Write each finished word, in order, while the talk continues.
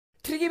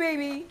Biggie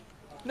baby.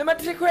 No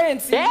matter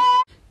frequency.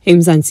 Hey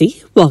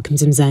Mzansi, welcome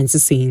to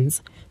Mzansi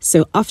Scenes.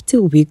 So after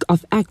a week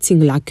of acting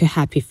like a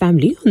happy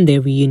family on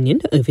their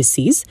reunion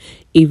overseas,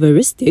 Iva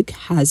Ristic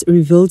has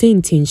revealed her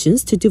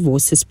intentions to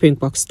divorce her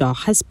Springbok star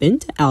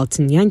husband,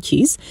 Elton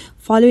Jantjies,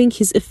 following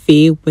his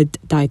affair with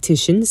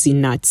dietitian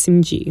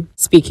Mzansi.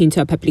 Speaking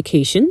to a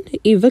publication,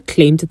 Iva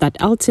claimed that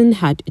Elton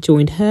had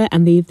joined her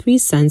and their 3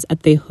 sons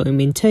at their home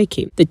in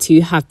Turkey. The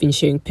two have been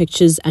sharing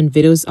pictures and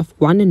videos of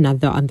one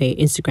another on their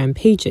Instagram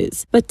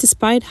pages. But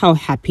despite how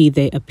happy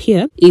they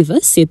appear,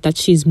 Iva said that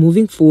she's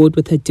moving forward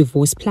with her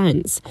divorce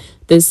plans.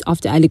 This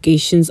after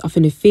allegations of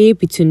an affair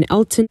between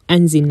Elton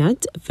and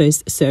Mzansi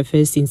first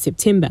surfaced in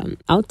September.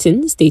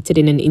 Elton stated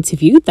in an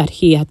interview that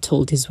he had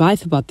told his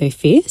wife about the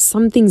affair,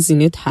 something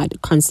Mzansi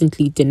had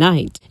constantly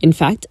denied. In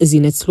fact,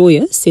 Mzansi's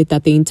lawyer said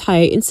that the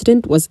entire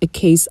incident was a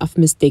case of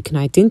mistaken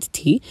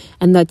identity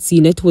and that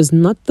Mzansi was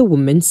not the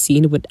woman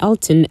seen with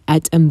Elton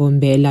at a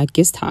Mbombela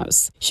guest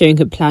house. Sharing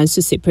her plans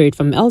to separate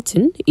from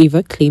Elton,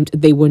 Iva claimed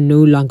they were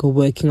no longer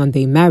working on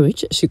their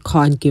marriage. She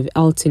can't give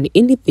Elton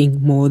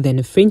anything more than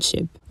a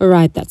friendship.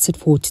 Alright, that's it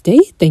for today.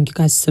 Thank you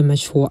guys so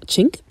much for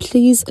watching.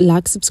 Please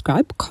like,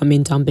 subscribe,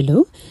 comment down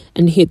below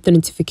and hit the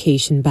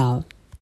notification bell.